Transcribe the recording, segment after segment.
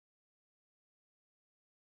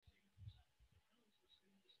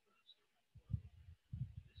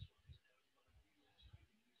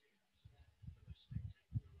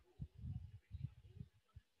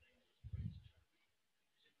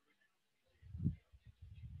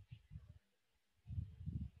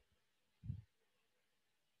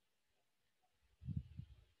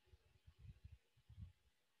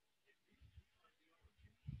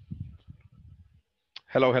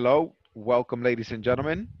Hello, hello. Welcome, ladies and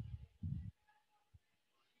gentlemen.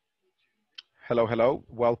 Hello, hello.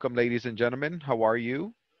 Welcome, ladies and gentlemen. How are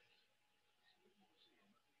you?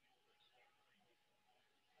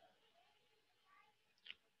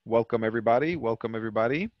 Welcome, everybody. Welcome,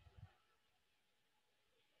 everybody.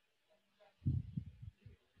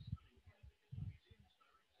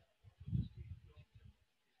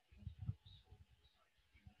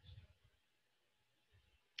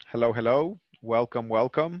 Hello, hello. Welcome,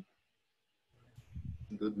 welcome.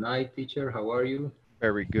 Good night, teacher. How are you?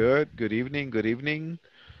 Very good. Good evening. Good evening.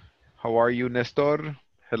 How are you, Nestor?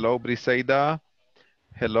 Hello, Briseida.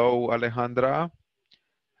 Hello, Alejandra.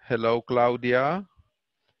 Hello, Claudia.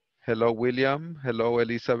 Hello, William. Hello,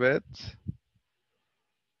 Elizabeth.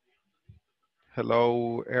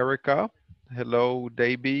 Hello, Erica. Hello,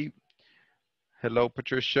 Davy. Hello,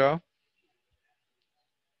 Patricia.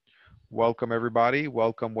 Welcome, everybody.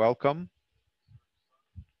 Welcome, welcome.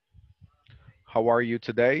 How are you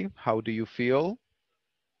today? How do you feel?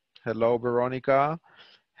 Hello, Veronica.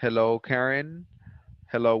 Hello, Karen.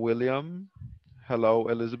 Hello, William. Hello,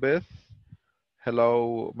 Elizabeth.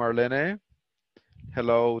 Hello, Marlene.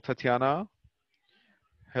 Hello, Tatiana.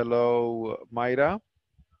 Hello, Mayra.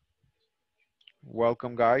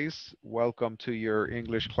 Welcome, guys. Welcome to your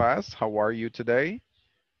English class. How are you today?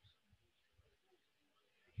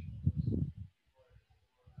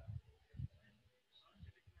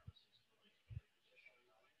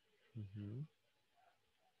 Mhm.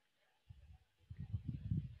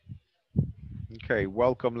 Okay,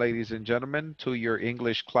 welcome, ladies and gentlemen, to your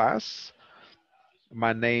English class.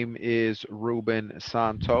 My name is Ruben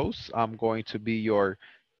Santos. I'm going to be your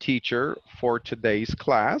teacher for today's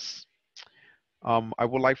class. I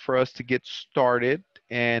would like for us to get started.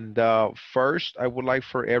 And first, I would like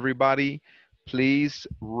for everybody, please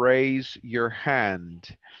raise your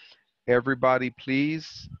hand. Everybody,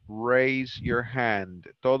 please raise your hand.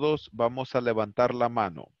 Todos vamos a levantar la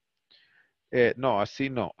mano. No, así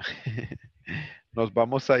no. Nos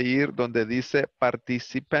vamos a ir donde dice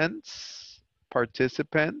participants.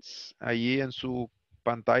 Participants, allí en su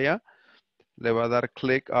pantalla. Le va a dar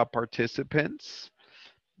clic a participants.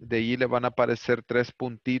 De ahí le van a aparecer tres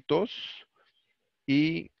puntitos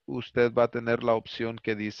y usted va a tener la opción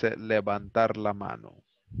que dice levantar la mano.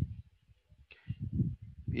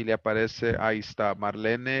 Y le aparece, ahí está,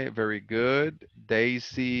 Marlene, very good.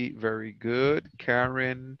 Daisy, very good.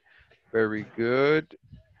 Karen, very good.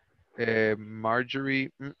 Marjorie,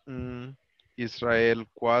 Israel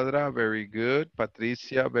Cuadra, very good.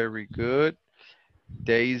 Patricia, very good.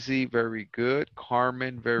 Daisy, very good.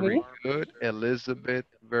 Carmen, very good. Elizabeth,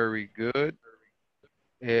 very good.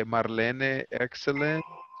 Marlene, excellent.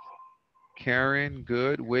 Karen,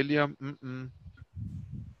 good. William,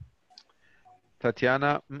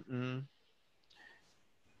 Tatiana,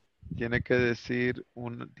 tiene que decir,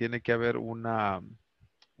 tiene que haber una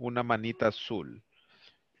manita azul.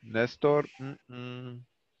 Néstor,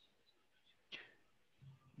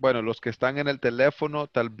 bueno, los que están en el teléfono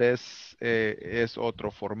tal vez es otro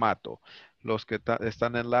formato. Los que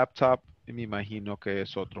están en laptop, me imagino que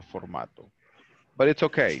es otro formato. But it's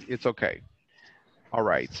okay, it's okay. All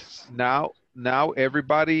right. Now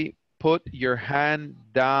everybody put your hand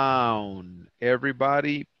down.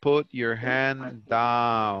 Everybody put your hand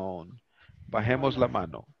down. Bajemos la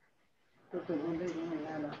mano.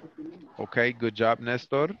 Okay, good job,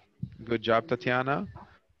 Nestor. Good job, Tatiana.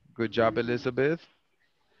 Good job, Elizabeth.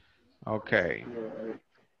 Okay.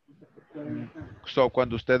 So,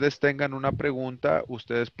 cuando ustedes tengan una pregunta,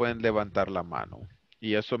 ustedes pueden levantar la mano.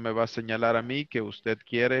 Y eso me va a señalar a mí que usted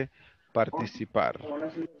quiere participar.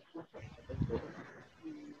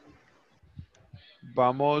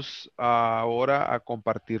 Vamos ahora a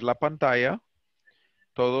compartir la pantalla.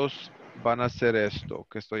 Todos van a hacer esto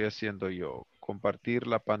que estoy haciendo yo. Compartir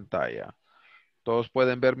la pantalla. ¿Todos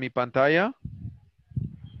pueden ver mi pantalla?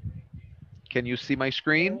 Can you see my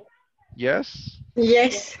screen? Yes?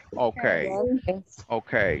 Yes. Okay.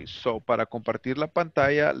 Okay. So, para compartir la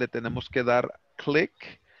pantalla, le tenemos que dar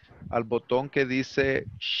clic al botón que dice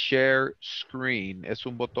Share Screen. Es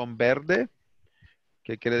un botón verde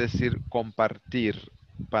que quiere decir compartir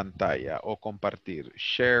pantalla o compartir.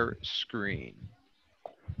 Share Screen.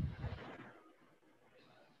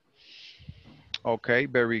 Okay,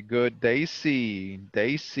 very good. Daisy.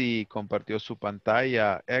 Daisy compartió su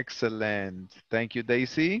pantalla. Excellent. Thank you,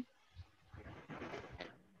 Daisy.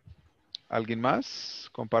 ¿Alguien más?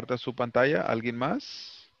 Comparta su pantalla. ¿Alguien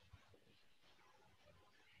más?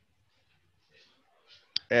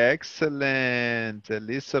 Excellent.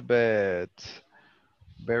 Elizabeth.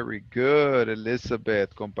 Very good.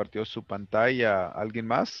 Elizabeth compartió su pantalla. ¿Alguien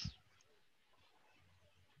más?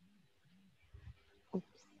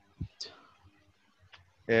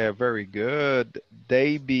 Very good.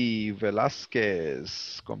 Davy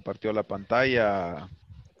Velázquez compartió la pantalla.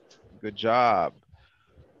 Good job.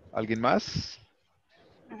 ¿Alguien más?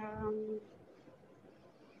 Um,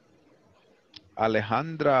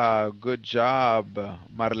 Alejandra, good job.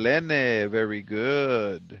 Marlene, very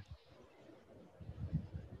good.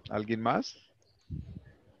 ¿Alguien más?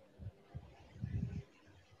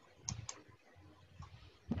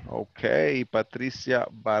 Okay, Patricia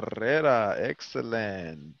Barrera,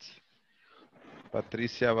 excellent.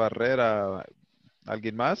 Patricia Barrera,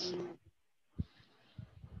 ¿alguien más?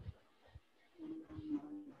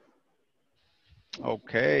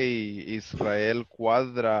 Okay, Israel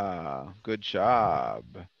Cuadra, good job.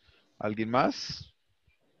 ¿Alguien más?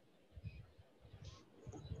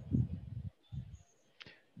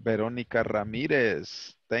 Verónica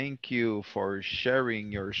Ramírez, thank you for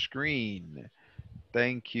sharing your screen.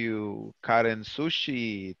 Thank you, Karen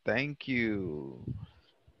Sushi, thank you.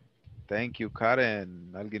 Thank you,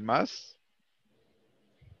 Karen. ¿Alguien más?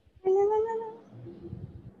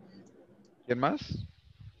 ¿Quién más?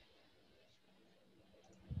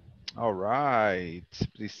 All right.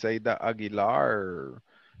 Briseida Aguilar.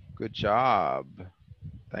 Good job.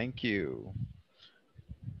 Thank you.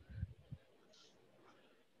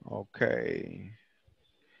 Okay.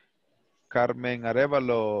 Carmen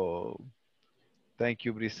Arevalo. Thank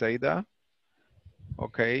you, Briseida.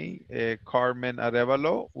 Okay. Carmen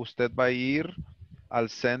Arevalo, usted va a ir al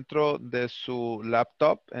centro de su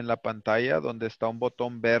laptop en la pantalla donde está un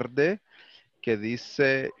botón verde que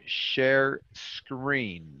dice Share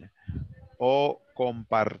Screen o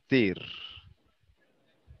compartir.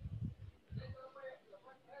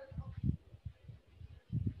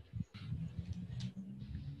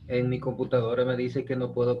 En mi computadora me dice que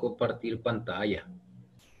no puedo compartir pantalla.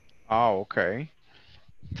 Ah, okay.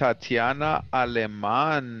 Tatiana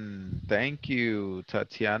Alemán. Thank you.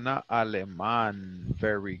 Tatiana Alemán.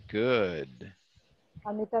 Very good.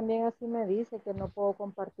 A mí también así me dice que no puedo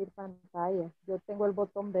compartir pantalla. Yo tengo el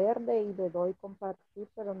botón verde y le doy compartir,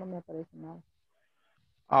 pero no me aparece nada.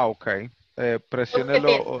 Ah, ok. Creo que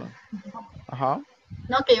Presiónelo. Ajá.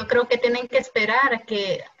 no, que yo creo que tienen que esperar a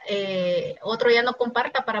que otro ya no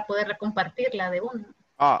comparta para poder compartirla de uno.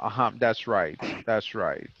 Ah, ajá. That's right. That's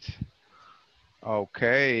right.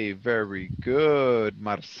 Okay. Very good.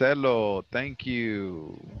 Marcelo. Thank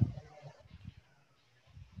you.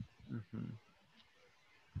 Ujú.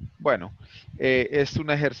 Bueno, es un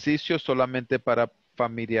ejercicio solamente para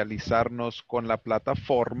familiarizarnos con la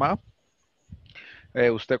plataforma.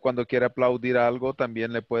 Usted cuando quiere aplaudir algo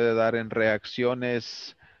también le puede dar en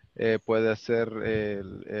reacciones, puede hacer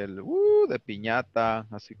el de piñata,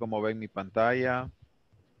 así como ven mi pantalla.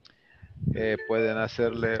 Pueden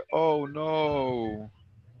hacerle, oh no.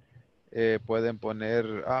 Pueden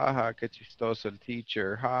poner, ajá, qué chistoso el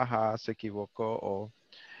teacher, jaja, se equivocó. O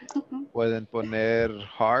pueden poner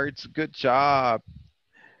hearts, good job.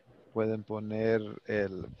 Pueden poner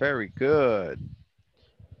el very good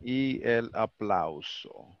y el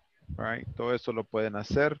aplauso. Right? Todo eso lo pueden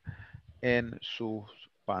hacer en sus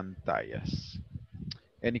pantallas.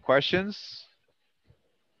 Any questions?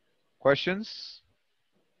 Questions?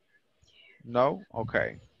 No?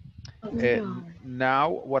 Okay. No. Now,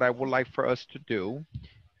 what I would like for us to do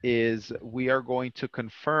is we are going to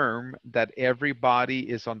confirm that everybody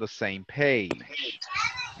is on the same page.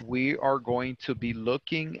 We are going to be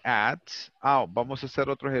looking at, vamos a hacer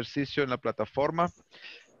otro ejercicio en la plataforma.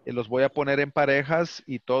 Los voy a poner en parejas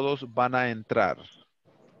y todos van a entrar.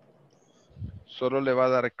 Solo le va a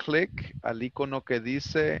dar clic al icono que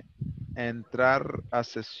dice entrar a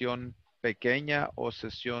sesión pequeña o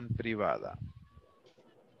sesión privada.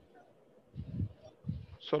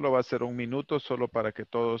 Solo va a ser un minuto, solo para que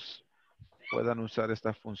todos puedan usar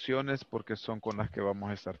estas funciones porque son con las que vamos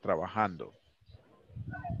a estar trabajando.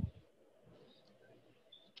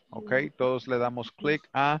 Ok, todos le damos clic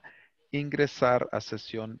a ingresar a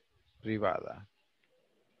sesión privada.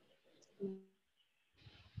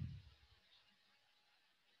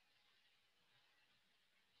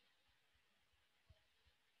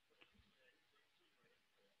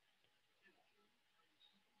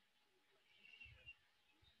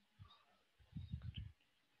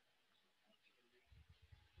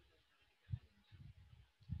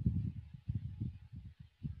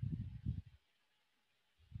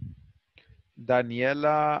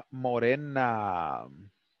 Daniela Morena.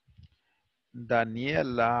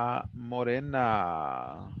 Daniela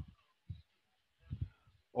Morena.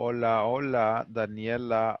 Hola, hola,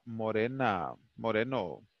 Daniela Morena.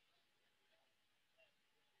 Moreno.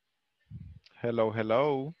 Hello,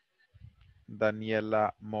 hello.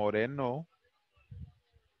 Daniela Moreno.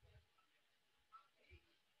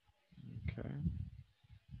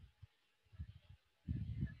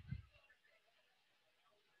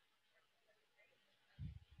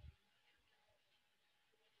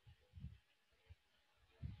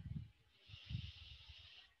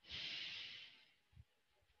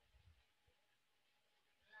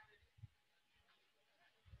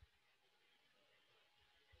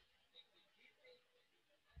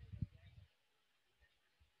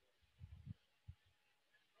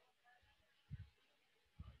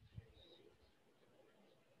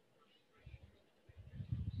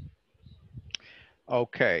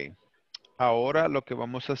 Ok. Ahora lo que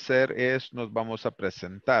vamos a hacer es nos vamos a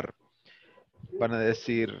presentar. Van a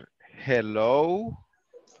decir, hello,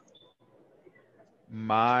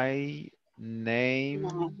 my name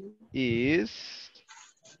is,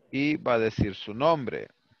 y va a decir su nombre.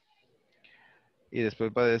 Y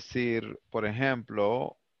después va a decir, por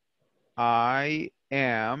ejemplo, I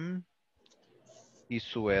am y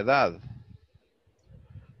su edad.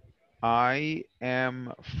 I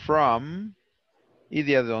am from y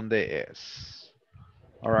de dónde es.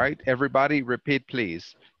 All right, everybody repeat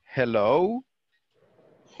please. Hello,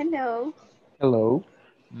 Hello. Hello.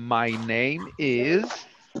 my name is,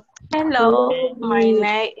 Hello. My Hello.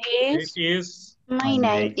 name It is. is. My My name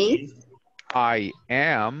name is. is. I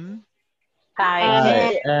am, I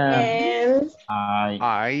I am. am.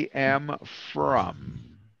 I am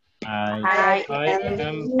from. I I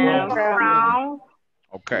am am from. from.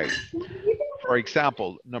 Okay, for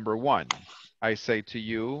example, number one, I say to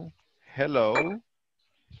you, hello,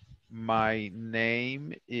 my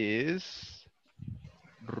name is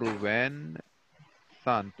Ruben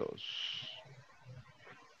Santos.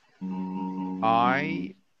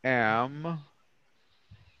 I am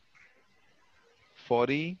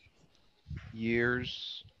 40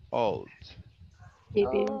 years old.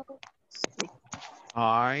 Oh,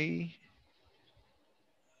 I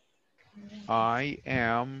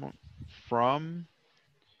am from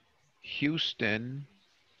Houston,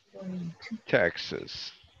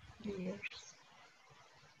 Texas.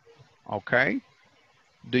 Okay?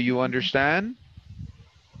 Do you understand?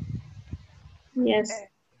 Yes.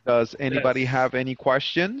 Does anybody Yes. have any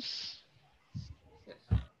questions?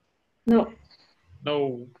 No.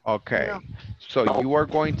 No. Okay. So you are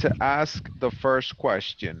going to ask the first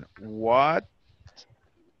question. What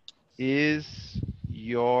is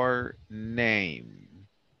your name?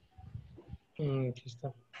 Aquí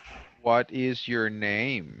está. What is your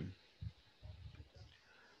name?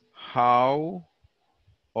 How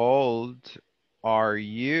old are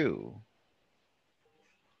you?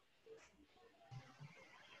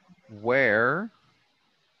 Where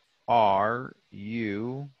are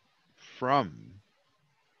you from?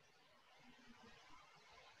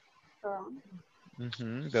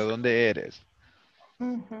 ¿De dónde eres?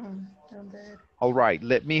 All right,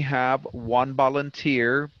 let me have one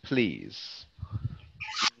volunteer, please.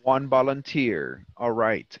 One volunteer. All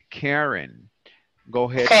right, Karen. Go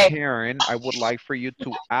ahead, Okay. Karen. I would like for you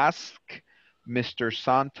to ask Mr.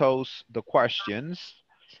 Santos the questions,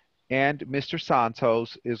 and Mr.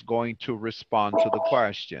 Santos is going to respond to the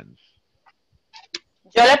questions.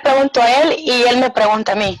 Yo le pregunto a él y él me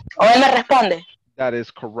pregunta a mí. O él me responde. That is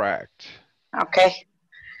correct. Okay.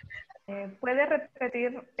 ¿Puede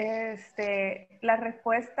repetir la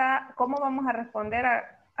respuesta? ¿Cómo vamos a responder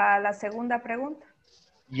a la segunda pregunta?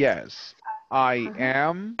 Yes, I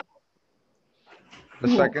am. The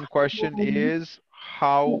second question is,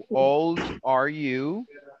 how old are you?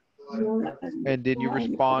 And then you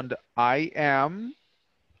respond, I am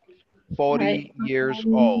 40 years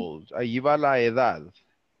old. Ahí va la edad.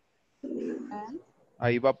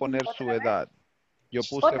 Ahí va a poner su edad. Yo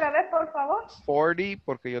puse ¿Otra vez, por favor? 40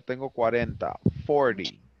 porque yo tengo 40. 40.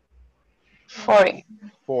 40.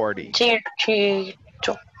 40.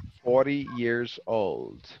 40 years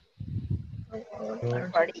old.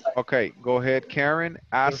 Okay, go ahead, Karen.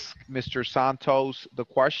 Ask Mr. Santos the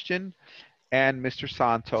question, and Mr.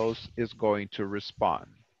 Santos is going to respond.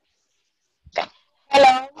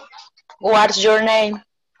 Hello. What's your name?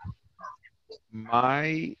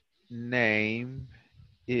 My name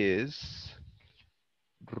is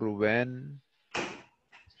Ruben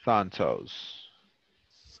Santos.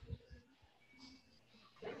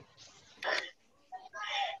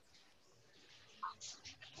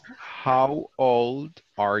 How old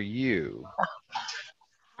are you?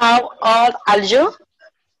 How old are you?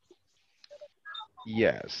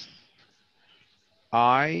 Yes.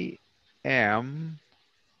 I am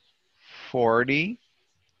 40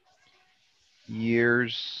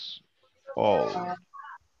 years old.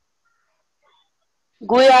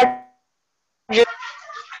 We are you.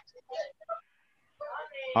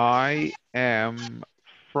 I am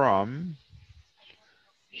from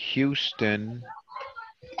Houston,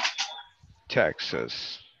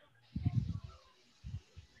 Texas.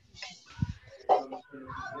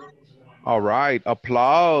 All right,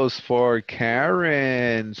 applause for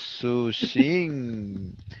Karen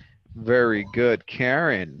Sushing. Very good,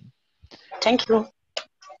 Karen. Thank you.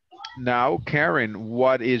 Now, Karen,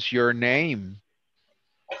 what is your name?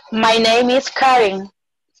 My name is Karen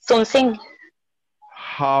Sunsing.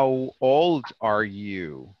 How old are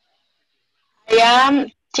you? I am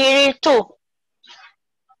 32.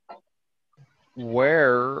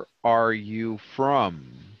 Where are you from?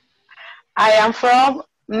 I am from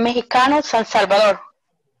Mexicano, San Salvador.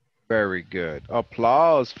 Very good.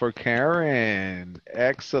 Applause for Karen.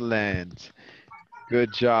 Excellent.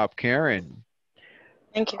 Good job, Karen.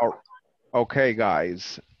 Thank you. Oh, okay,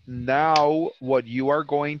 guys. Now, what you are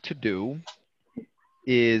going to do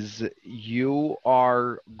is you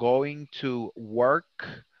are going to work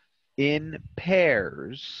in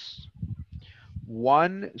pairs.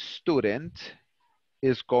 One student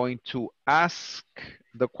is going to ask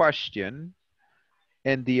the question,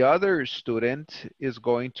 and the other student is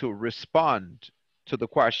going to respond to the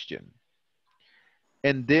question.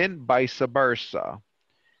 And then vice versa.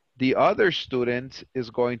 The other student is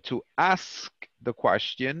going to ask the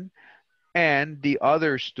question, and the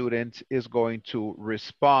other student is going to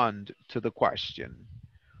respond to the question.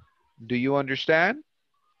 Do you understand?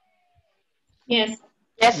 Yes.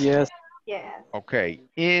 Yes. Yes. Yes. Okay,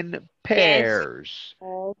 in Yes. pairs.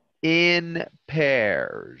 In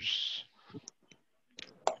pairs.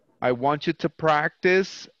 I want you to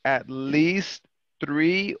practice at least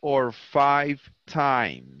 3 or 5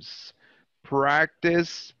 times.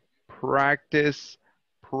 Practice, practice,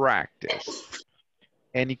 practice.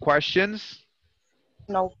 Any questions?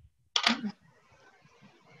 No.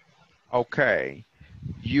 Okay.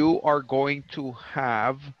 You are going to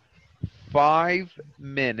have 5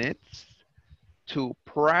 minutes to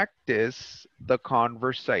practice the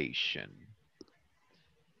conversation.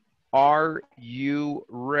 Are you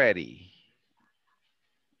ready?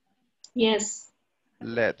 Yes.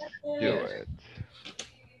 Let's do it.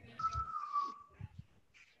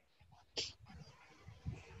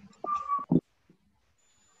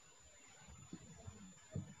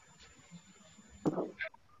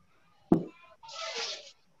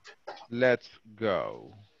 Let's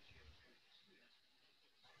go.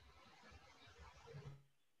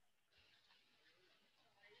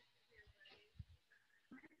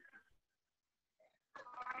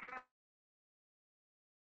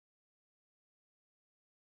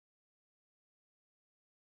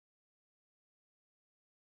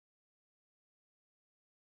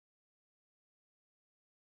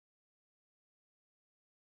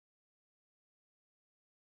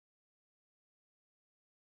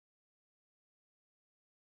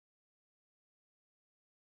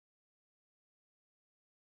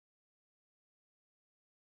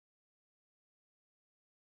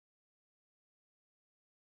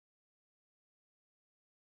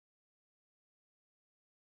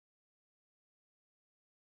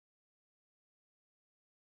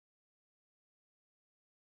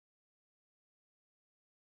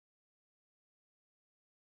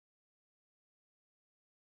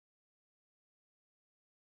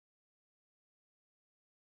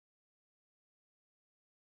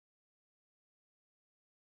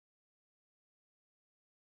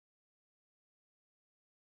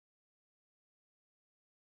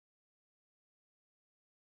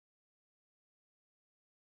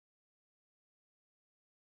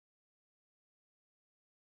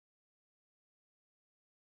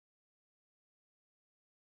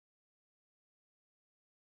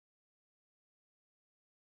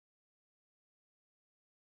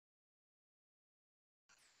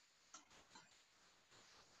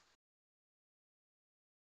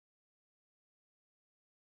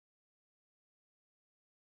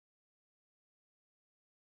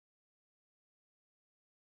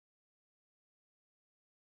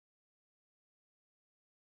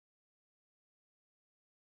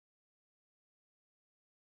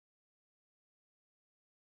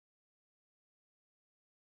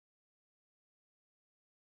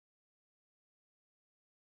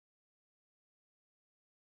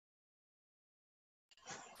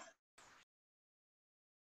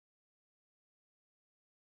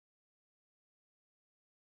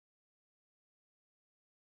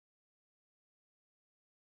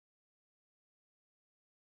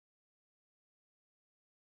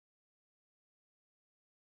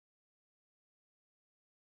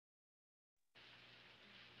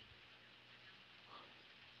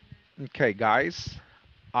 Okay, guys,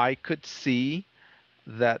 I could see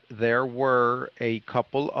that there were a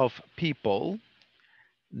couple of people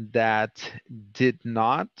that did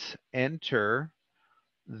not enter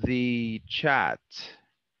the chat.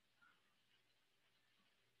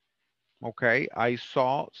 Okay, I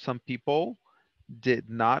saw some people did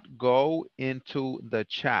not go into the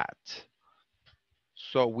chat.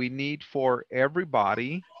 So we need for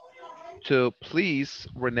everybody to please,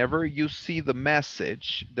 whenever you see the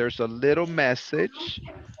message, there's a little message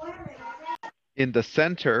in the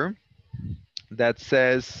center that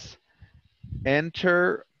says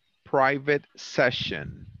enter private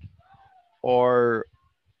session. or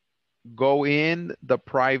go in the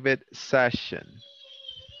private session.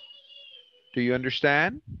 Do you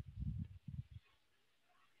understand?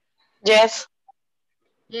 Yes.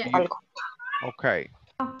 Yes. Algo. Ok.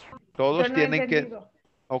 Yo Todos no he tienen que... entendido.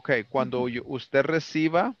 Ok, cuando usted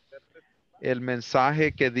reciba el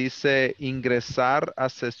mensaje que dice ingresar a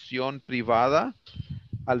sesión privada,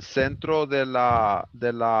 al centro de la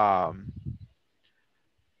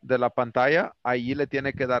pantalla, ahí le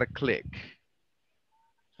tiene que dar clic.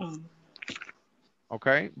 Ok,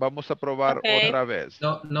 vamos a probar Ok. otra vez.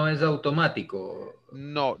 No, no es automático.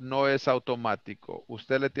 No, no es automático.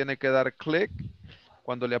 Usted le tiene que dar clic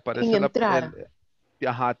cuando le aparece En entrar.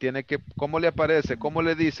 ajá, tiene que, ¿cómo le aparece? ¿Cómo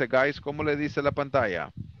le dice, guys? ¿Cómo le dice la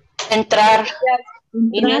pantalla? Entrar.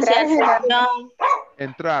 Iniciar sesión.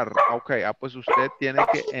 Entrar. Ok, pues usted tiene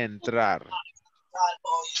que entrar.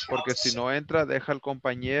 Porque si no entra, deja al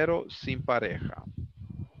compañero sin pareja.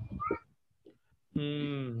 Do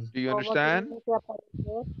you ¿Cómo understand? tiene que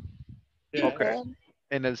aparecer? Ok. ¿Usted?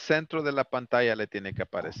 En el centro de la pantalla le tiene que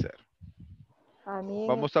aparecer. A mí en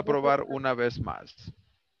Vamos a yo probar una vez más.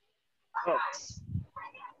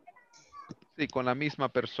 Sí, con la misma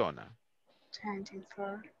persona.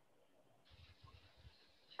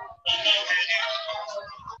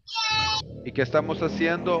 ¿Y qué estamos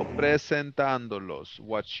haciendo? Presentándolos.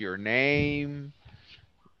 What's your name?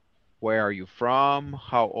 Where are you from?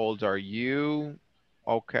 How old are you?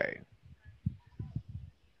 Okay.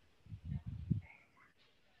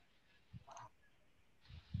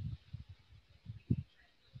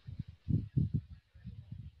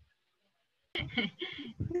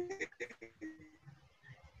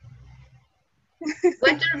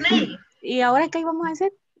 What's your name? ¿Y ahora qué íbamos a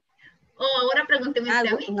hacer? Oh, ahora pregúnteme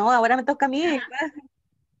usted a mí. No, ahora me toca a mí.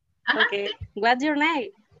 Ajá, Okay. sí. What's your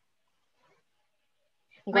name?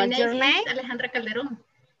 My What's your name name? is Alejandra Calderón.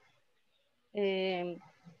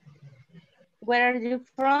 Where are you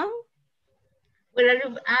from? Where are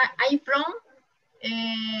you? I'm from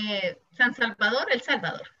San Salvador, El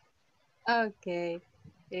Salvador. Okay.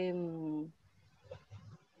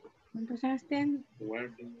 ¿Cuántos años tienes? Where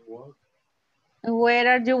do you work? Where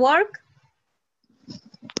are you work?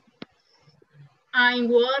 I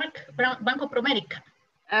work Banco Promérica.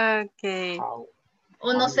 Okay.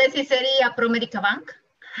 O no sé si sería Promérica Bank.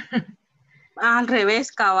 Al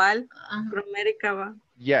revés, cabal. Ajá. Promérica Bank.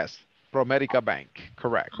 Yes, Promerica Bank.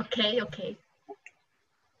 Correct. Ok.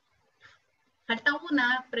 Falta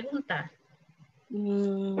una pregunta.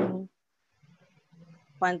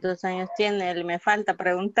 ¿Cuántos años tiene? Me falta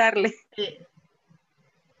preguntarle.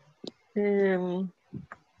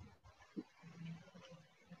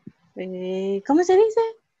 ¿Cómo se dice?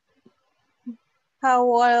 How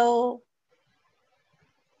old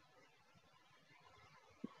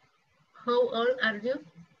are you?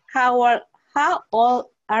 How old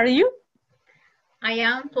are you? I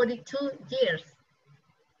am 42 years.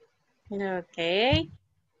 Ok.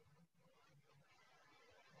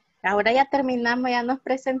 Ahora ya terminamos, ya nos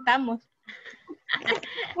presentamos.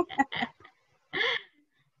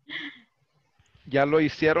 Ya lo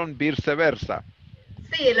hicieron viceversa.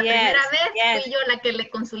 Sí, la primera vez fui yo la que le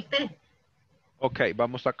consulté. Ok,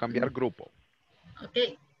 vamos a cambiar grupo. Ok.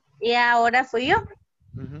 Y ahora fui yo.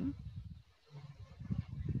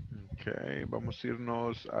 Ok, vamos a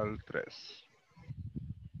irnos al 3.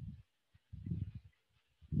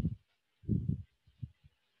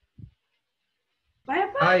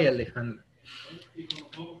 Hi, Alejandra.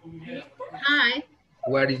 Hi.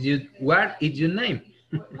 What is your name?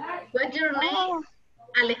 What's your name?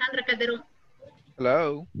 Alejandra Calderón.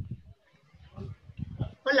 Hello.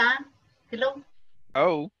 Hola. Hello.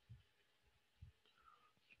 Oh.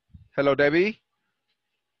 Hello, Debbie.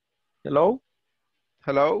 Hello.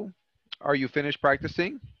 Hello. Are you finished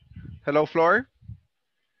practicing? Hello, Flor.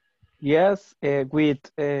 Yes, with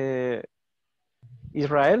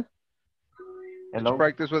Israel. Did you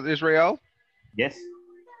practice with Israel? Yes.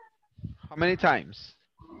 How many times?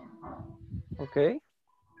 Okay.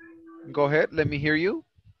 Go ahead. Let me hear you.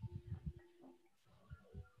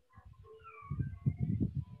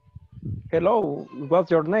 Hello.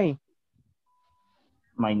 What's your name?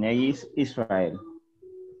 My name is Israel.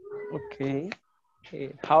 Okay.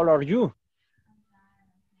 How old are you?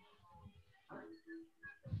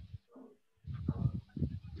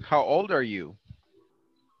 How old are you?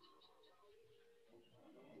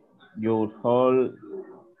 You're whole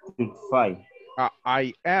 35.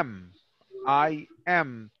 I am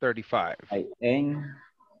 35. I am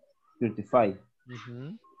 35.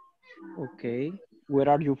 Okay. Where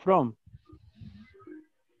are you from?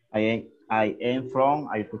 I am from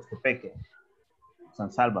Ayutuxtepeque,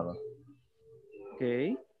 San Salvador.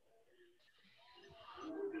 Okay.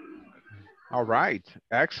 All right,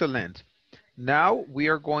 excellent. Now we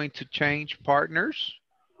are going to change partners.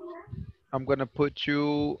 I'm gonna put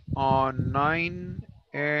you on 9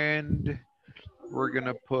 and we're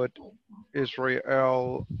gonna put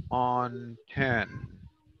Israel on 10,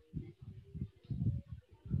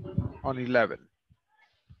 on 11.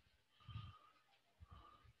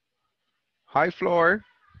 Hi, Floor.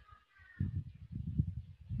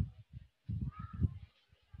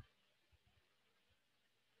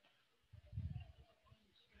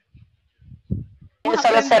 Yo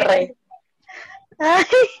solo cerré. Ay,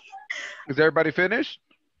 Is everybody finished?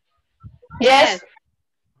 yes.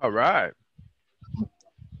 All right.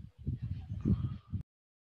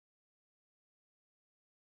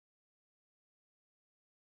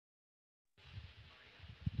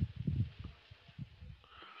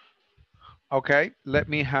 Okay, let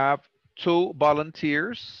me have 2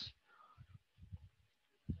 volunteers.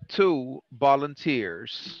 2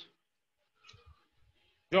 volunteers.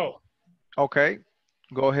 Yo. Okay,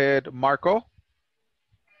 go ahead, Marco.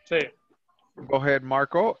 Sí. Go ahead,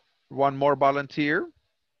 Marco. One more volunteer.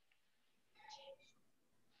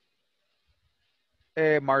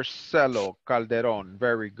 Marcelo Calderon.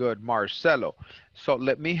 Very good, Marcelo. So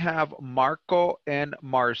let me have Marco and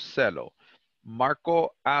Marcelo.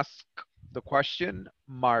 Marco ask the question.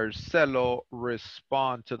 Marcelo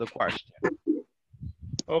respond to the question.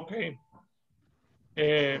 Okay.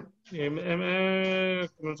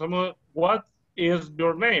 Comenzamos. What is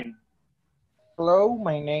your name? Hello,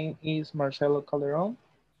 my name is Marcelo Calderon.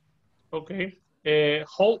 Okay.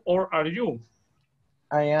 How old are you?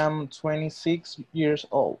 I am 26 years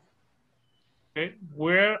old. Okay.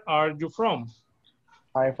 Where are you from?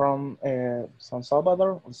 I'm from San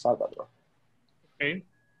Salvador, El Salvador. Okay.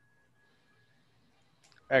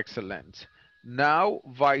 Excellent. Now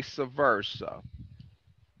vice versa.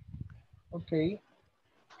 Okay.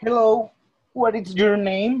 Hello, what is your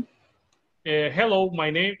name? Hello, my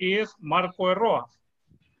name is Marco Erroa.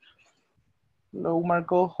 Hello,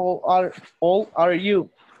 Marco. How old are you?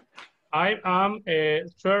 I am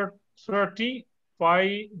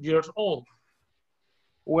 35 years old.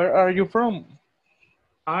 Where are you from?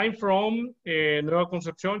 I'm from Nueva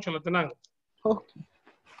Concepción, Chalatenango. Okay.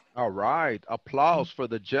 All right. Applause for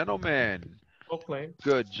the gentleman. Okay.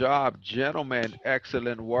 Good job, gentlemen.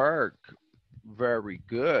 Excellent work. Very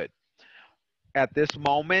good. At this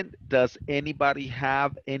moment, does anybody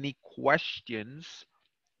have any questions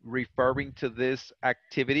referring to this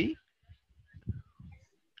activity?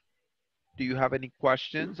 Do you have any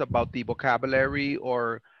questions about the vocabulary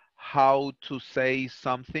or how to say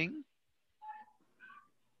something?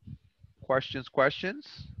 Questions?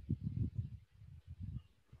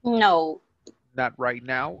 No. Not right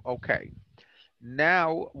now? Okay.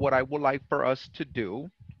 Now, what I would like for us to do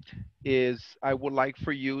is I would like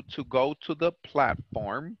for you to go to the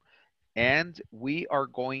platform and we are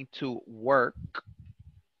going to work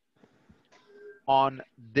on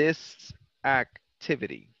this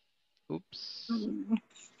activity. Oops.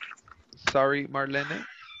 Sorry, Marlene.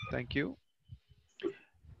 Thank you.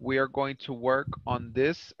 We are going to work on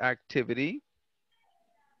this activity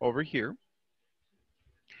over here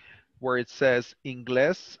where it says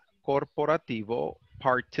Ingles Corporativo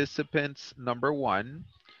Participants number 1,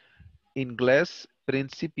 Inglés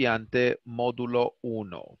Principiante Módulo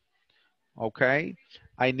 1. Okay?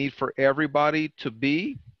 I need for everybody to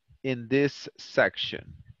be in this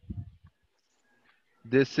section.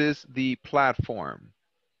 This is the platform.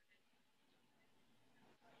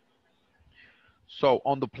 So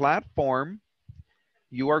on the platform,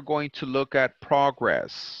 you are going to look at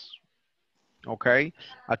progress. Okay?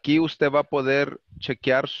 Aquí usted va a poder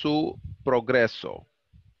chequear su progreso.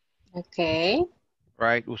 Okay.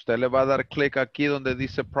 Right? Usted le va a dar clic aquí donde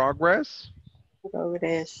dice progress.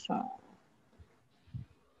 Progreso.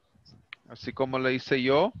 Así como le hice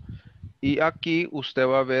yo. Y aquí usted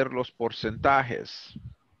va a ver los porcentajes.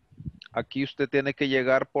 Aquí usted tiene que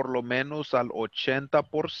llegar por lo menos al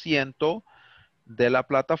 80% de la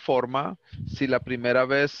plataforma. Si la primera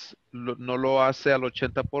vez no lo hace al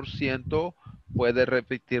 80%, puede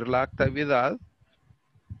repetir la actividad.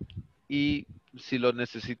 Y si lo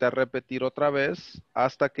necesita repetir otra vez,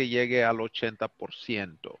 hasta que llegue al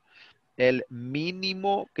 80%. El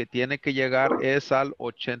mínimo que tiene que llegar es al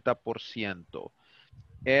 80%.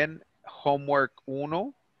 En Homework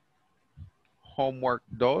 1, Homework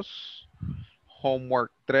 2,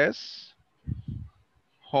 Homework 3,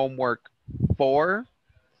 Homework 4,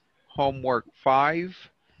 Homework 5,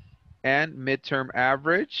 and Midterm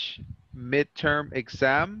Average, Midterm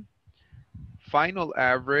Exam, Final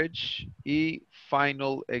Average y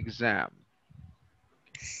Final Exam.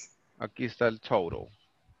 Aquí está el total.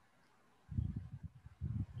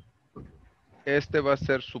 este va a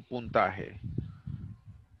ser su puntaje.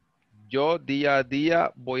 Yo día a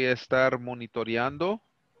día voy a estar monitoreando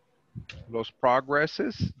los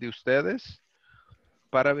progresses de ustedes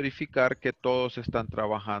para verificar que todos están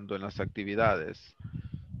trabajando en las actividades.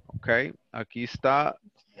 Ok, aquí está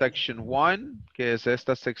Section 1, que es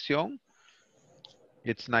esta sección.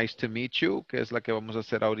 It's nice to meet you, que es la que vamos a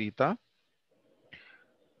hacer ahorita.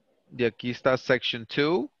 De aquí está Section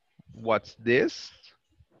 2, what's this?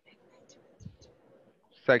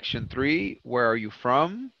 Section 3, where are you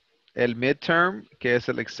from? El midterm, que es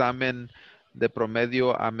el examen de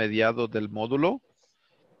promedio a mediados del módulo.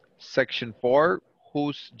 Section 4,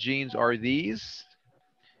 whose genes are these?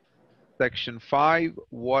 Section 5,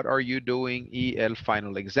 what are you doing? Y el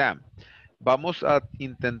final exam. Vamos a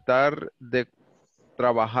intentar de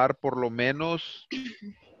trabajar por lo menos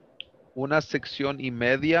una sección y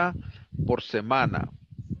media por semana.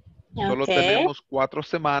 Solo tenemos 4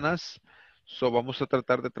 semanas, so vamos a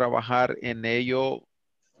tratar de trabajar en ello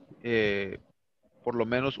por lo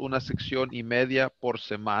menos una sección y media por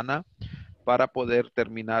semana para poder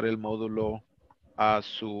terminar el módulo a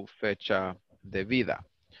su fecha de vida.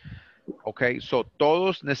 Ok, so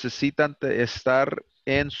todos necesitan estar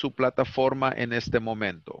en su plataforma en este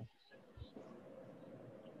momento.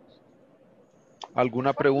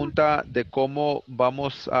 ¿Alguna pregunta de cómo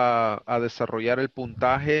vamos a desarrollar el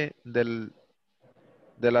puntaje de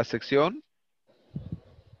la sección?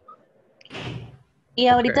 Y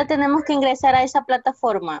ahorita Ok. tenemos que ingresar a esa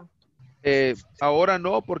plataforma. Ahora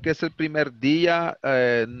no, porque es el primer día.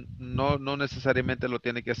 No necesariamente lo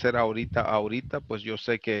tiene que hacer ahorita, pues yo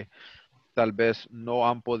sé que tal vez no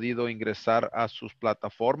han podido ingresar a sus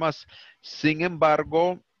plataformas. Sin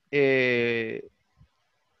embargo,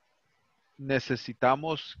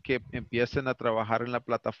 necesitamos que empiecen a trabajar en la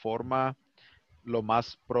plataforma lo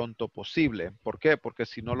más pronto posible. ¿Por qué? Porque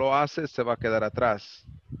si no lo hace, se va a quedar atrás.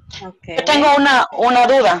 Okay. Yo tengo una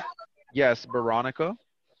duda. Yes, Veronica.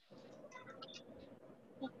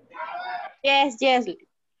 Yes, yes.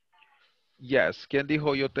 Yes. ¿Quién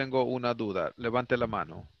dijo yo tengo una duda? Levante la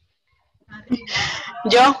mano.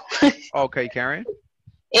 Yo. Ok, Karen.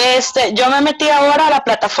 Yo me metí ahora a la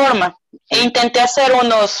plataforma e intenté hacer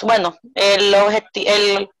unos, bueno, el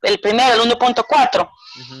primero, el 1.4.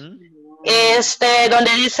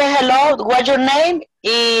 Donde dice hello, what's your name,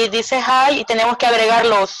 y dice hi, y tenemos que agregar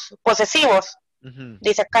los posesivos.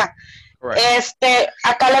 Dice acá.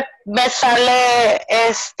 Acá me sale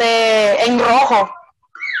en rojo.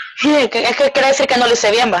 Es que quiere decir que no lo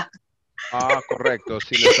hice bien, va. Ah, correcto.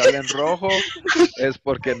 Si le sale en rojo, es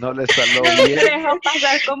porque no le salió bien. Dejo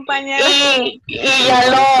pasar, compañero. Y ya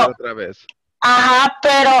lo... otra vez. Ajá,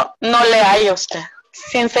 pero no le hallo usted,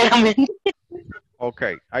 sinceramente. Ok,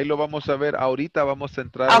 ahí lo vamos a ver. Ahorita vamos a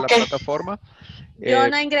entrar a la plataforma. Yo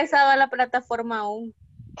no he ingresado a la plataforma aún.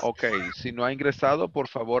 Ok, si no ha ingresado, por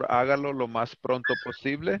favor hágalo lo más pronto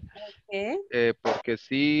posible. Porque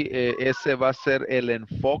sí, ese va a ser el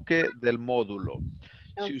enfoque del módulo.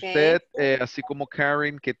 Si usted, así como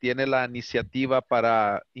Karen, que tiene la iniciativa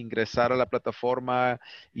para ingresar a la plataforma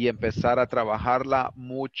y empezar a trabajarla,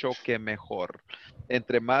 mucho que mejor.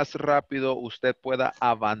 Entre más rápido usted pueda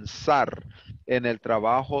avanzar en el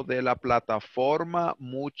trabajo de la plataforma,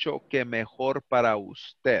 mucho que mejor para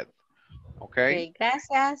usted. ¿Ok?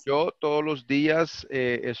 Gracias. Yo todos los días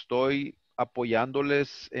estoy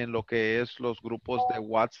apoyándoles en lo que es los grupos de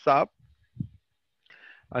WhatsApp.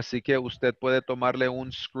 Así que usted puede tomarle un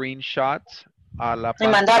screenshot a la pantalla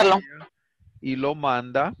y mandarlo. Y lo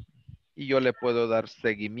manda y yo le puedo dar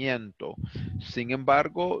seguimiento. Sin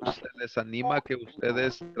embargo, se les anima a que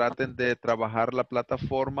ustedes traten de trabajar la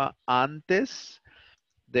plataforma antes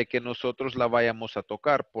de que nosotros la vayamos a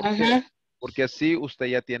tocar. ¿Por qué? Porque así usted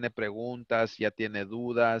ya tiene preguntas, ya tiene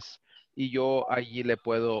dudas y yo allí le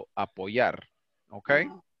puedo apoyar. ¿Ok?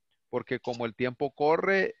 Porque como el tiempo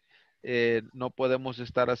corre, no podemos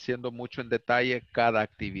estar haciendo mucho en detalle cada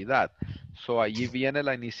actividad. So, allí viene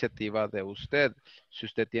la iniciativa de usted. Si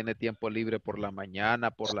usted tiene tiempo libre por la mañana,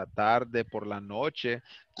 por la tarde, por la noche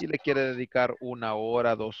y le quiere dedicar 1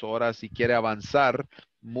 hora, 2 horas y quiere avanzar,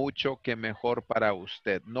 mucho que mejor para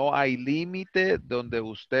usted. No hay límite donde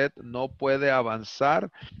usted no puede avanzar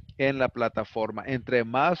en la plataforma. Entre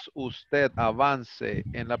más usted avance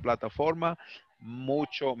en la plataforma,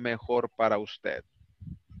 mucho mejor para usted.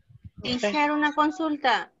 Teacher, una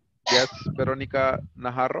consulta. Yes, Verónica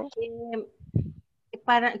Najarro.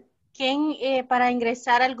 Para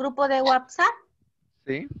ingresar al grupo de WhatsApp.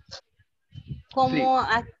 Sí. ¿Cómo?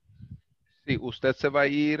 Sí, usted se va a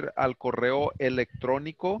ir al correo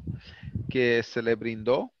electrónico que se le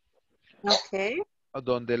brindó. Ok.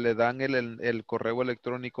 donde le dan el correo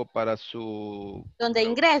electrónico para su... Donde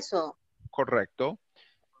ingreso. Correcto.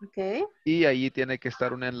 Ok. Y allí tiene que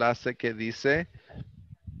estar un enlace que dice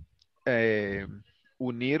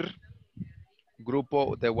unir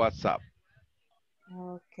grupo de WhatsApp.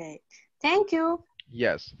 Ok. Thank you.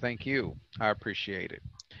 Yes, thank you. I appreciate it.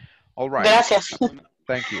 All right. Gracias.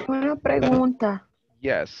 Thank you. Una pregunta.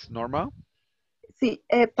 Yes, Norma. Sí,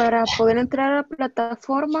 para poder entrar a la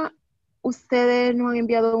plataforma, ustedes nos han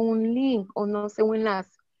enviado un link o no sé, un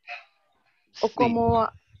enlace. O Sí. cómo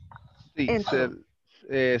Sí, entro.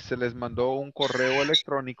 se les mandó un correo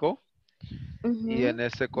electrónico y en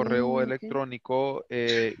ese correo electrónico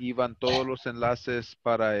iban todos los enlaces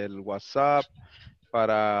para el WhatsApp,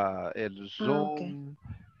 para el Zoom,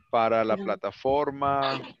 para la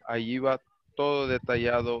plataforma. Allí va todo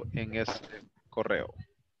detallado en ese correo.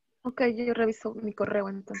 Ok, yo reviso mi correo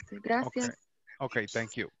entonces. Gracias. Okay,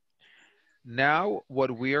 thank you. Now,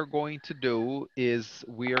 what we are going to do is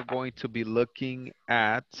we are going to be looking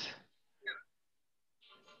at,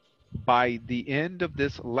 by the end of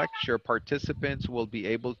this lecture, participants will be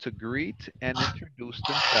able to greet and introduce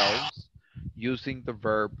themselves using the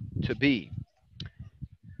verb to be.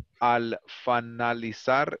 Al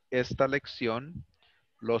finalizar esta lección,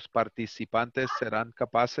 los participantes serán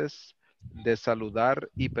capaces de saludar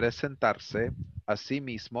y presentarse a sí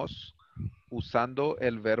mismos usando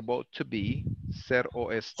el verbo to be, ser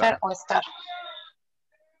o estar. Ser o estar.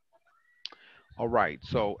 All right,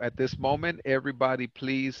 so at this moment, everybody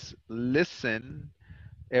please listen.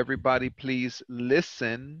 Everybody please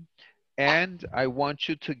listen. And I want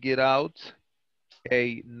you to get out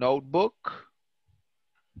a notebook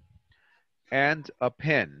and a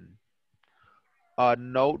pen. A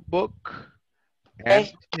notebook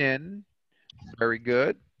and pen. Very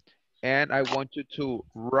good. And I want you to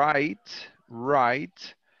write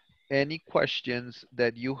any questions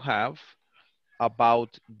that you have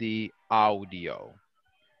about the audio.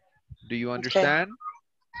 Do you understand?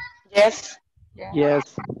 Yes.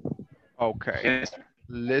 Yes. Okay. Yes.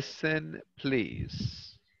 Listen,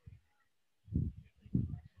 please.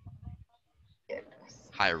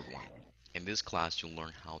 Hi everyone. In this class, you'll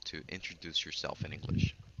learn how to introduce yourself in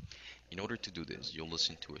English. In order to do this, you'll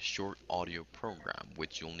listen to a short audio program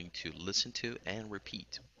which you'll need to listen to and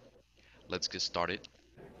repeat. Let's get started.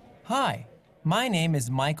 Hi, my name is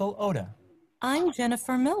Michael Oda. I'm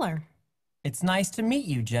Jennifer Miller. It's nice to meet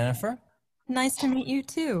you, Jennifer. Nice to meet you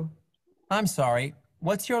too. I'm sorry,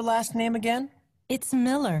 what's your last name again? It's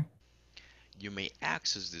Miller. You may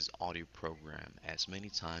access this audio program as many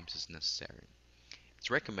times as necessary.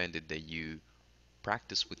 It's recommended that you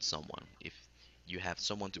practice with someone. If you have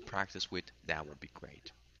someone to practice with, that will be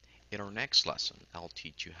great. In our next lesson, I'll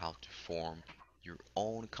teach you how to form your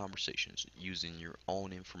own conversations using your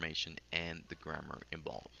own information and the grammar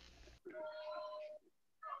involved.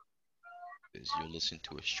 You'll listen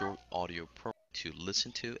to a short audio program to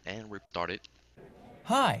listen to and start it.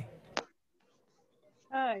 Hi.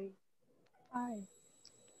 Hi. Hi.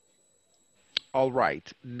 All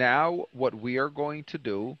right. Now what we are going to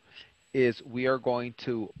do is we are going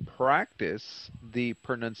to practice the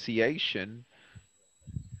pronunciation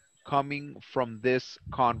coming from this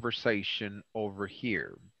conversation over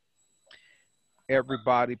here.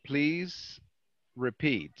 Everybody please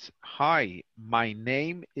repeat. Hi, my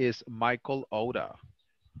name is Michael Oda.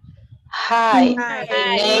 Hi. My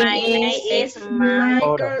name name is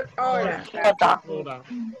Michael Oda. Oda.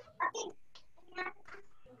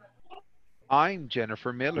 I'm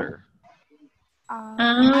Jennifer Miller.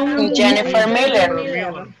 Jennifer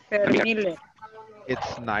Miller.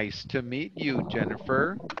 It's nice to meet you,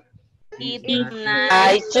 Jennifer. It's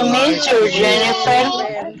Nice to meet you, Jennifer.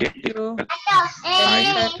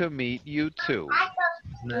 Nice to meet you too.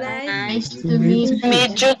 Nice to meet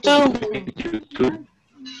you too.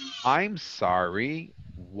 I'm sorry.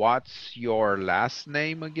 What's your last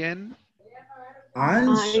name again?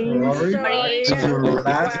 I'm sorry. What's your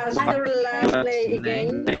last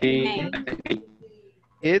name again?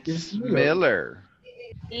 It's Miller.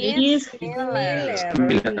 It's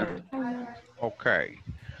Miller. Okay.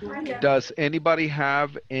 Does anybody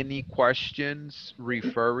have any questions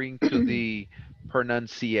referring to the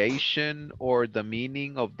pronunciation or the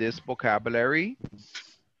meaning of this vocabulary?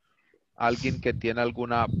 ¿Alguien que tiene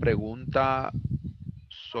alguna pregunta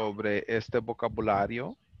sobre este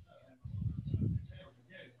vocabulario?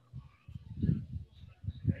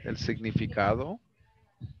 ¿El significado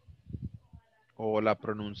o la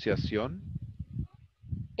pronunciación?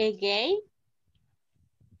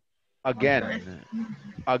 Again.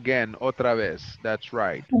 Again, otra vez. That's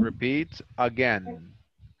right. Repeat. Again.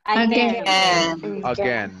 Again.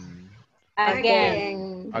 Again.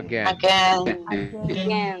 Again. Again.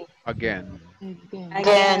 Again. Again.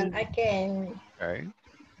 Again. Okay.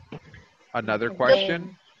 Another Yo,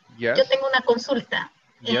 question? yo Yes. tengo una consulta.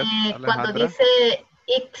 Yes, Cuando Alejandra. dice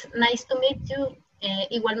it's nice to meet you,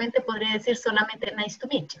 igualmente podría decir solamente nice to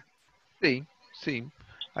meet you. Sí, sí.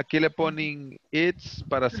 Aquí le ponen it's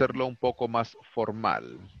para hacerlo un poco más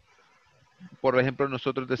formal. Por ejemplo,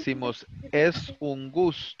 nosotros decimos es un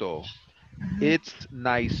gusto. It's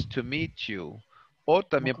nice to meet you. O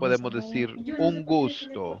también podemos decir un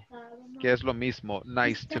gusto, que es lo mismo,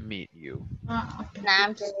 nice to meet you.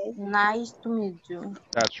 Nice to meet you.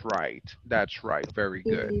 That's right. That's right. Very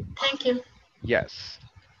good. Thank you. Yes.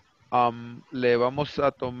 Le vamos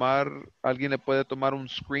a tomar, alguien le puede tomar un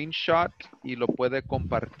screenshot y lo puede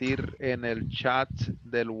compartir en el chat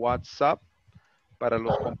del WhatsApp para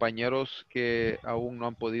los compañeros que aún no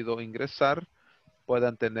han podido ingresar,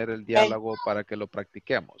 puedan tener el diálogo para que lo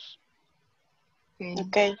practiquemos.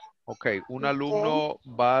 Okay. Ok, un alumno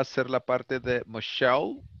va a hacer la parte de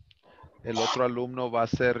Michelle, el otro alumno va a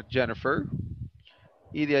ser Jennifer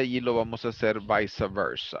y de allí lo vamos a hacer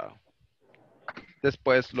viceversa.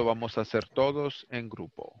 Después lo vamos a hacer todos en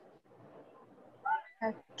grupo.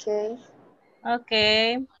 Okay.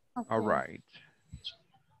 Okay. All right.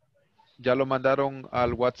 ¿Ya lo mandaron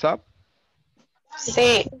al WhatsApp?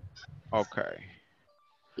 Sí. Ok.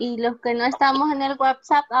 Y los que no estamos en el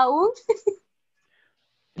WhatsApp aún.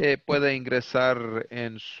 Puede ingresar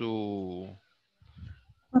en su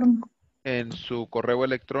correo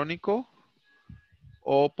electrónico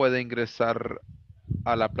o puede ingresar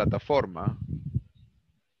a la plataforma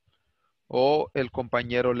o el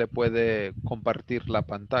compañero le puede compartir la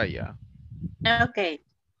pantalla. Okay.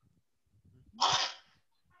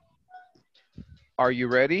 Are you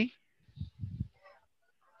ready?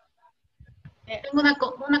 Tengo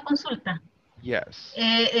una consulta. Yes.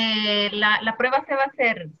 La prueba se va a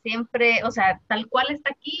hacer siempre, o sea, tal cual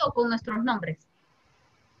está aquí o con nuestros nombres.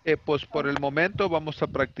 Pues por el momento vamos a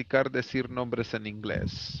practicar decir nombres en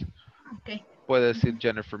inglés. Okay. Puede decir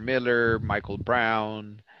Jennifer Miller, Michael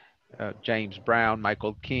Brown, James Brown,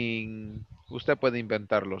 Michael King. Usted puede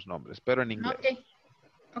inventar los nombres, pero en inglés.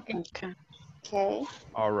 Okay. Okay.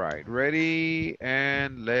 All right, ready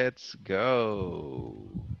and let's go.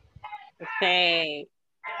 Okay.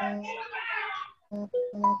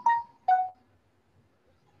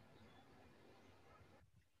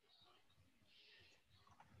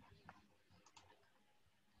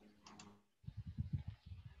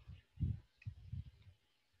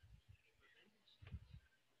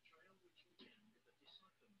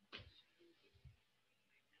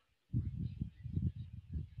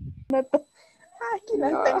 Aquí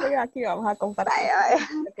las tengo yo, aquí vamos a compartir.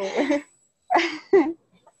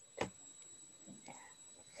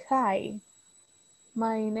 Hi,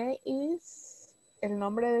 my name is... El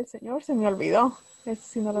nombre del señor se me olvidó.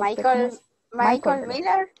 Si no lo Michael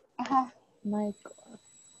Miller. Ajá. Michael.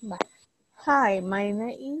 Vale. Hi, my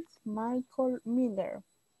name is Michael Miller.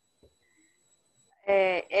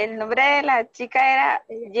 El nombre de la chica era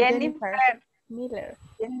Jennifer Miller.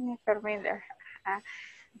 Jennifer Miller.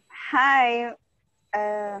 Hi.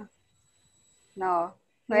 No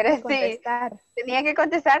eres sí. Tenía que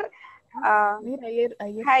contestar. Mira,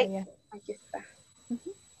 ahí hi. está. Aquí está.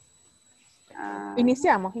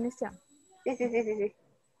 Iniciamos. Sí.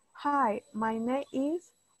 Hi, my name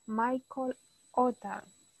is Michael Otter.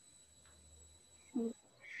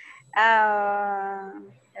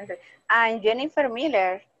 I'm Jennifer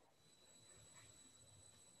Miller.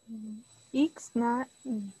 It's nice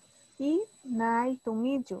to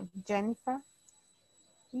meet you, Jennifer.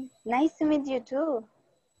 Nice to meet you too.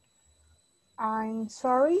 I'm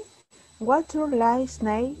sorry. What's your last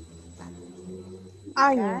name?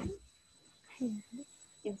 Okay.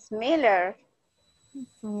 It's Miller.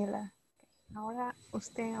 Miller. Ahora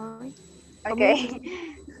usted hoy.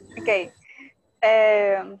 Okay.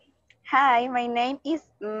 Hi, my name is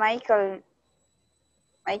Michael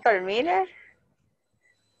Miller.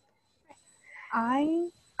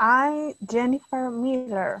 I'm Jennifer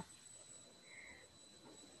Miller.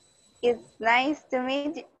 It's nice to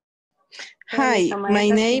meet you. Hi, my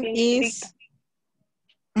name is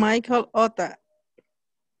Michael Otta.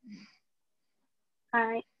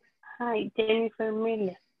 Hi, Jennifer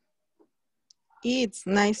Miller. It's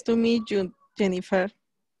nice to meet you, Jennifer.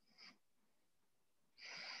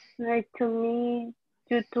 Nice to meet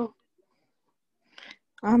you too.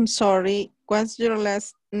 I'm sorry, what's your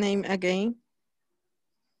last name again?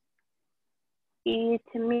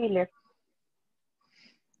 It's Miller.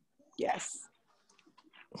 Yes.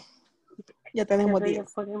 Ya tenemos 10.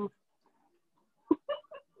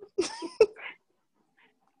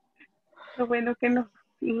 Qué bueno que nos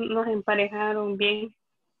emparejaron bien.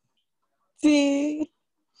 Sí.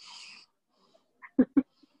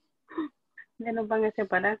 Ya nos van a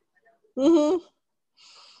separar. Ujú.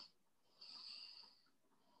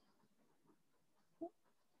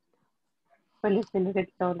 Pues se le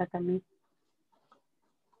quitó la camisa.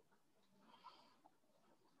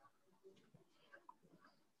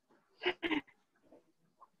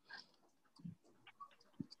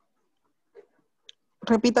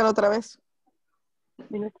 Repítalo otra vez.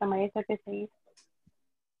 De nuestra maestra que se hizo.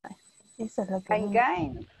 Eso es lo que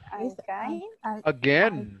Again. Again.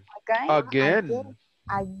 Again. Again. Again.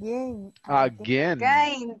 Again. Again.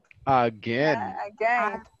 Again. Again.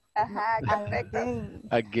 Again. Ajá, correcto.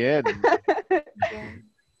 Again.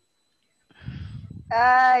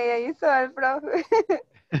 Ay, ahí hizo el profe.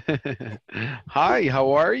 Hi,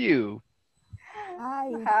 how are you?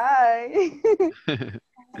 Hi.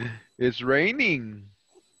 It's raining.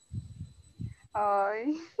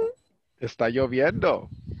 Ay. Está lloviendo.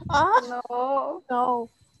 No. No.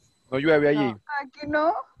 ¿No llueve allí? Aquí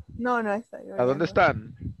no. No, no está ¿A lloviendo. dónde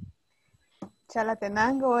están?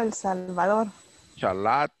 Chalatenango, El Salvador.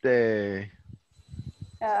 Chalate.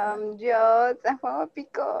 Yo, San Juan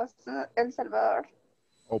Pico, El Salvador.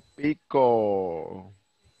 Opico.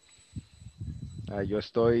 Yo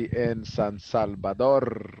estoy en San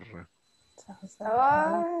Salvador.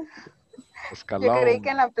 Oh, Escalón. yo creí que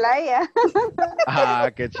en la playa.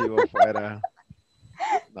 Ah, qué chivo fuera.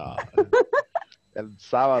 No. El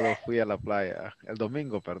sábado fui a la playa. El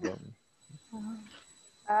domingo, perdón.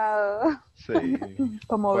 Oh. Sí.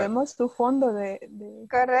 Como vemos tu fondo de...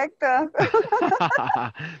 Correcto.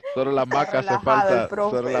 Solo la maca hace relajado el falta.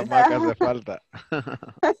 profe. Solo la maca hace falta.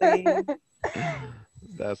 Sí.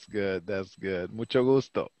 That's good. That's good. Mucho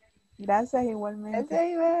gusto. Gracias igualmente.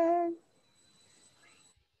 Gracias, Iván.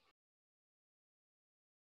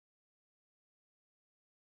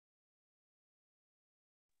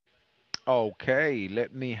 Okay,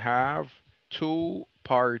 let me have 2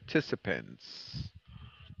 participants.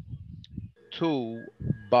 2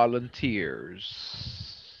 volunteers.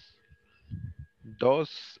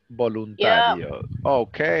 2 voluntarios.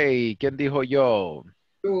 Okay, ¿quién dijo yo?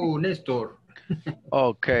 Yo, Néstor.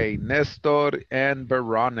 Okay, Nestor and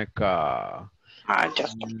Veronica.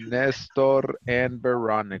 Nestor and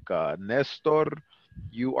Veronica. Nestor,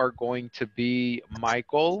 you are going to be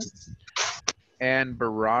Michael. And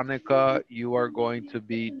Veronica, you are going to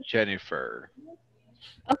be Jennifer.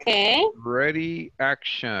 Okay. Ready,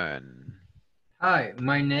 action. Hi,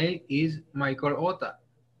 my name is Michael Ota.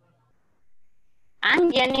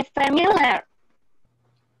 I'm Jennifer Miller.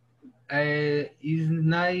 It's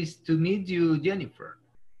nice to meet you, Jennifer.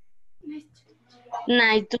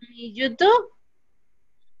 Nice to meet you too.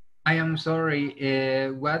 I am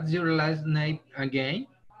sorry, what's your last name again?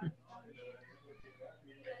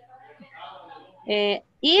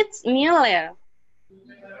 It's Miller.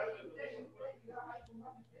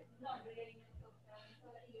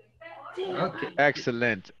 Okay.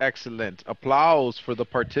 Excellent, excellent. Applause for the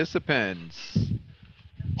participants.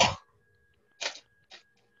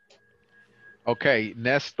 Okay,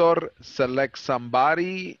 Nestor, select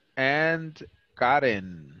somebody and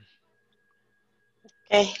Karen.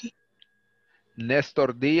 Okay. Nestor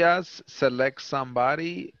Diaz, select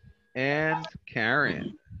somebody and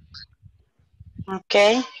Karen.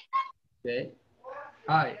 Okay. Okay.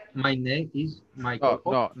 Hi, my name is Michael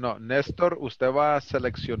Ota. No. Nestor, usted va a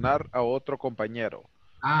seleccionar a otro compañero.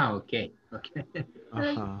 Ah, okay. Okay.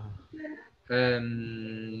 Ajá.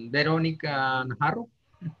 Verónica Najarro.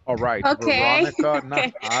 All right, Okay. Veronica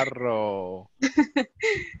Najarro.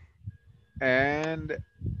 And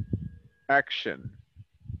action.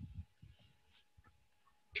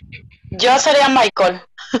 Yo sería Michael.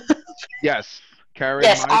 Yes, Karen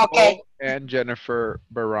Yes, Michael okay. and Jennifer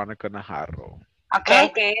Veronica Najarro. Okay.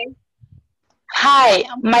 Okay. Hi,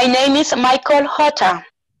 my name is Michael Hota.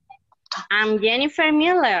 I'm Jennifer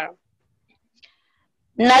Miller.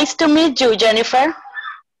 Nice to meet you, Jennifer.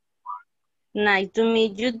 Nice to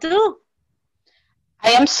meet you too.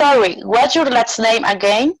 I am sorry, what's your last name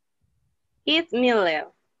again? It's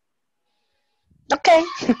Miller. Okay.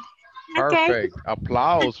 Perfect.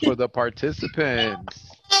 Applause for the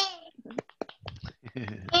participants.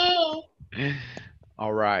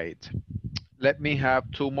 All right. Let me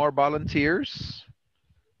have 2 more volunteers.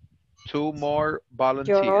 2 more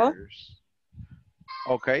volunteers.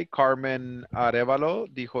 Okay, Carmen Arevalo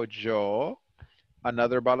dijo yo.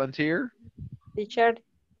 Another volunteer. Teacher.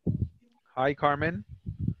 Hi, Carmen.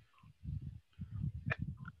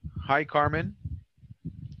 Hi, Carmen.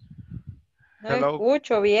 No Hello.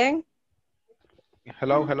 escucho bien.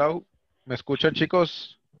 Hello, hello. ¿Me escuchan,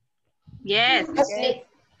 chicos? Yes. Yes.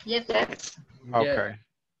 Yes. Okay.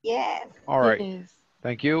 Yes. All right.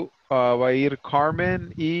 Thank you. Va a ir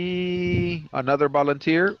Carmen y another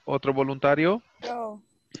volunteer, otro voluntario. Yo.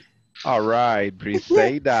 All right,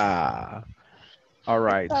 Briseida. All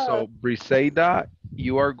right, so Briseida,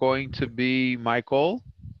 you are going to be Michael,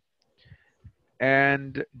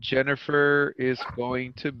 and Jennifer is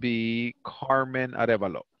going to be Carmen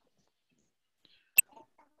Arevalo.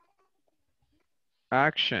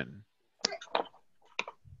 Action.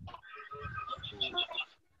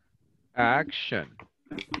 Action.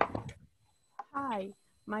 Hi,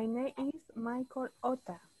 my name is Michael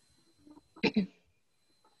Ota.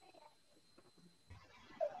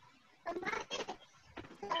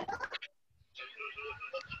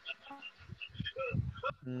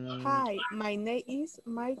 Hi, my name is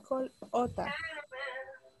Michael Ota.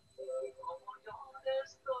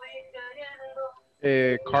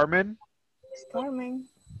 Carmen. Carmen.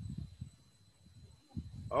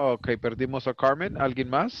 Ok, perdimos a Carmen. ¿Alguien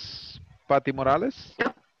más? Patti Morales.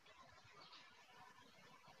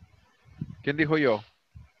 ¿Quién dijo yo?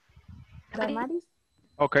 Damaris.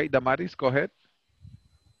 Ok, Damaris, go ahead.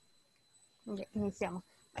 Okay, iniciamos.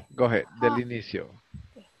 Go ahead, del inicio.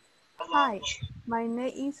 Hi, my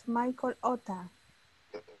name is Michael Ota.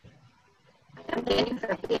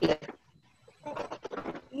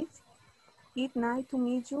 It's nice to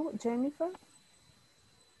meet you, Jennifer.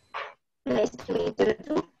 Nice to meet you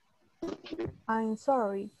too. I'm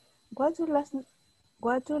sorry. What's your last?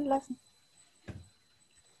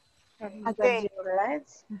 Okay.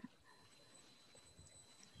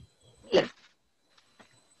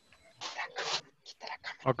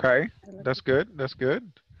 Okay, that's good. That's good.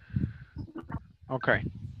 Okay.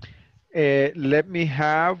 Let me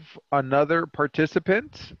have another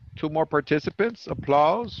participant. Two more participants.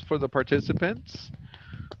 Applause for the participants.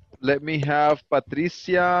 Let me have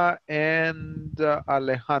Patricia and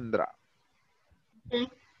Alejandra. Okay.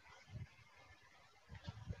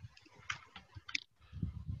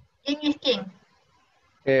 ¿Quién es quién?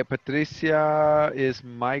 Patricia is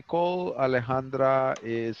Michael. Alejandra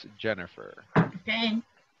is Jennifer. Okay.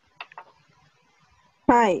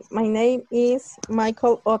 Hi, my name is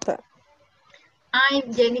Michael Ota.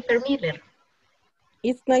 I'm Jennifer Miller.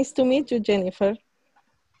 It's nice to meet you, Jennifer.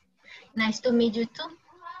 Nice to meet you too.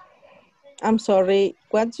 I'm sorry,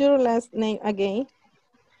 what's your last name again?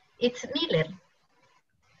 It's Miller.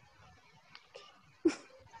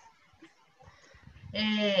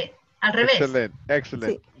 Al revés. Excellent,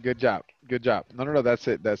 excellent. Sí. Good job, good job. No, that's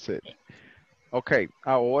it, that's it. Ok,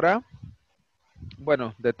 ahora,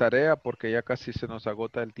 bueno, de tarea, porque ya casi se nos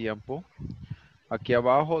agota el tiempo. Aquí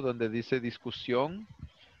abajo, donde dice discusión,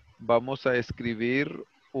 vamos a escribir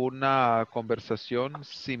una conversación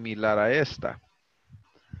similar a esta.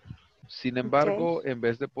 Sin embargo, en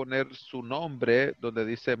vez de poner su nombre, donde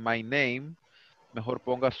dice my name, mejor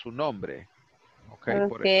ponga su nombre.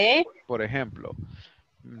 Okay. Por ejemplo,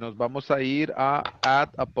 nos vamos a ir a add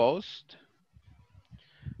a post,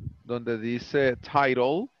 donde dice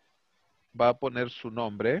title, va a poner su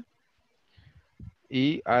nombre.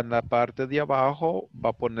 Y en la parte de abajo va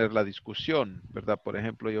a poner la discusión, ¿verdad? Por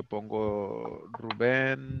ejemplo, yo pongo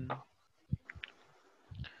Rubén.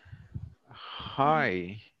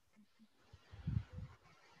 Hi.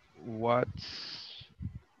 What's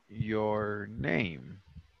your name?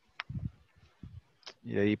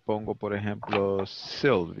 Y ahí pongo, por ejemplo,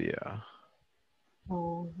 Sylvia.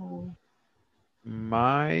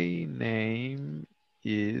 My name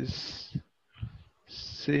is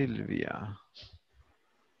Sylvia.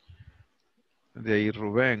 De ahí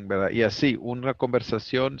Rubén, ¿verdad? Y así, una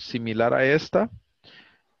conversación similar a esta.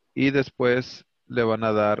 Y después le van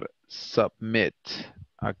a dar submit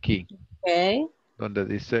aquí. Okay. Donde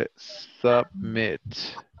dice submit.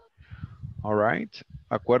 All right.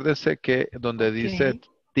 Acuérdese que donde dice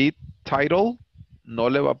title, no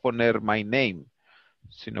le va a poner my name,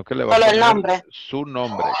 sino que le va a poner su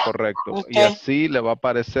nombre, correcto. Okay. Y así le va a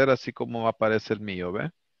aparecer así como aparece el mío,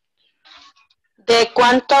 ¿ve? ¿De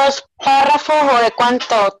cuántos párrafos o de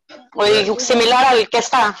cuánto? O similar al que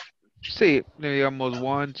está. Sí, digamos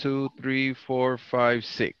 1, 2, 3, 4, 5,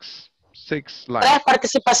 6. 6 lines. 3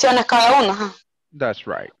 participaciones cada uno. That's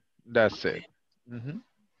right. That's it.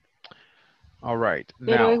 All right.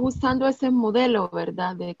 Pero now, es usando ese modelo,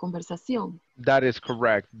 ¿verdad? De conversación. That is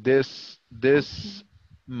correct. This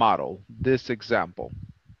model, this example.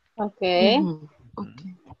 Okay.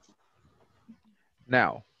 Okay.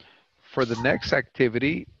 Now, for the next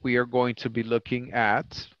activity, we are going to be looking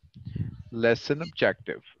at lesson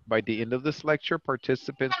objective. By the end of this lecture,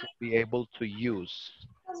 participants will be able to use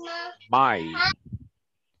my,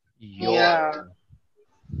 your,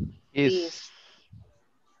 Is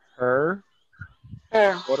her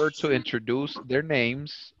Her. in order to introduce their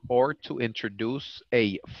names or to introduce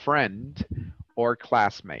a friend or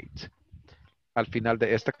classmate. Al final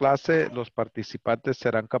de esta clase, los participantes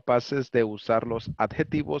serán capaces de usar los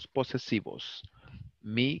adjetivos posesivos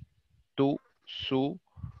mi, tú, su,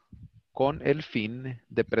 con el fin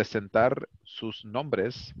de presentar sus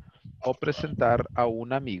nombres o presentar a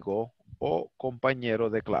un amigo o compañero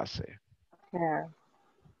de clase. Her.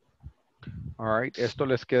 All right, esto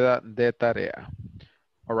les queda de tarea.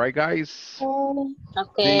 All right, guys. See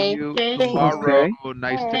Okay. you Okay. tomorrow. Okay.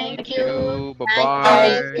 Nice to Thank meet you. you. Bye.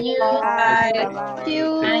 Bye-bye. Bye. Bye. Bye.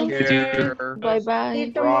 Take Thank you. care. Bye See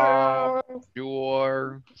you bye. Rob, tomorrow.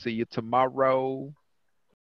 Jor. See you tomorrow.